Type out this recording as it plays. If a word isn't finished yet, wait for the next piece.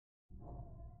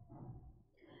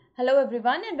Hello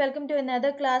everyone and welcome to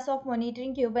another class of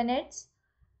monitoring Kubernetes.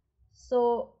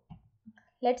 So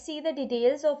let's see the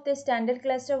details of the standard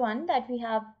cluster 1 that we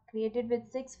have created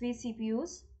with 6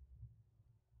 vCPUs.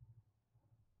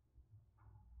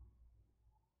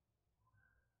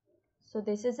 So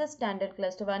this is a standard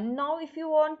cluster 1. Now if you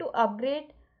want to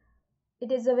upgrade,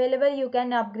 it is available. You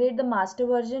can upgrade the master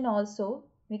version also.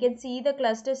 We can see the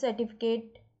cluster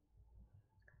certificate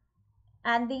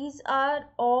and these are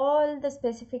all the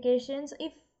specifications.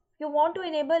 If you want to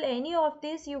enable any of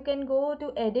this, you can go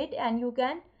to edit and you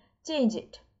can change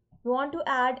it. You want to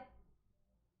add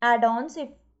add-ons, if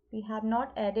we have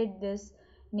not added this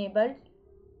enabled,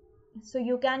 so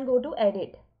you can go to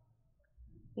edit.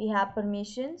 We have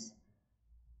permissions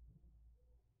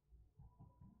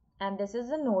and this is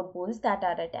the node pools that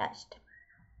are attached.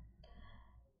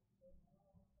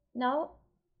 Now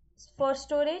for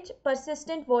storage,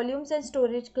 persistent volumes and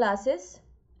storage classes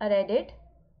are added.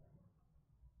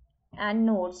 And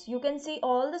nodes, you can see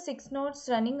all the 6 nodes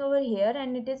running over here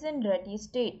and it is in ready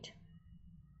state,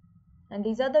 and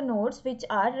these are the nodes which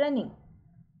are running.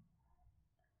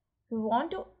 If you want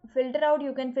to filter out,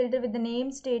 you can filter with the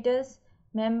name, status,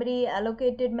 memory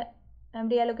allocated,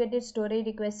 storage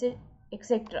requested,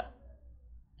 etc.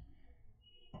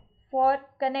 For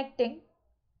connecting,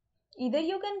 either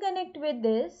you can connect with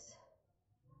this,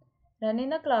 run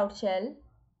in a Cloud Shell.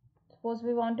 Suppose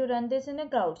we want to run this in a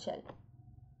Cloud Shell.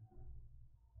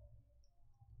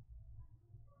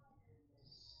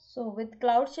 So with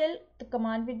Cloud Shell, the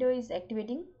command window is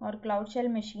activating or Cloud Shell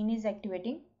machine is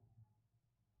activating.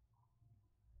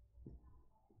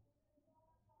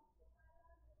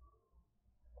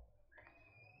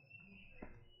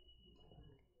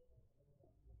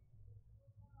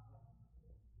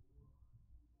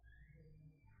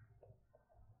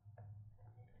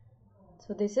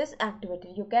 So this is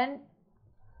activated. You can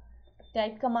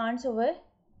type commands over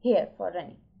here for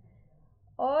running,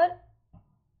 or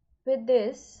with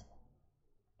this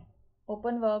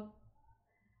open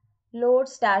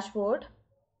workloads dashboard,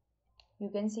 you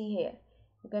can see here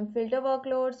you can filter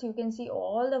workloads. You can see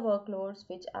all the workloads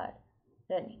which are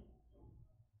running.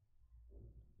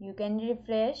 You can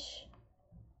refresh,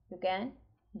 you can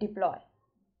deploy.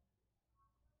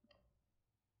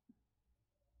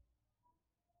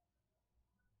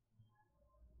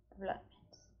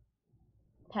 Deployments.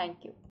 Thank you.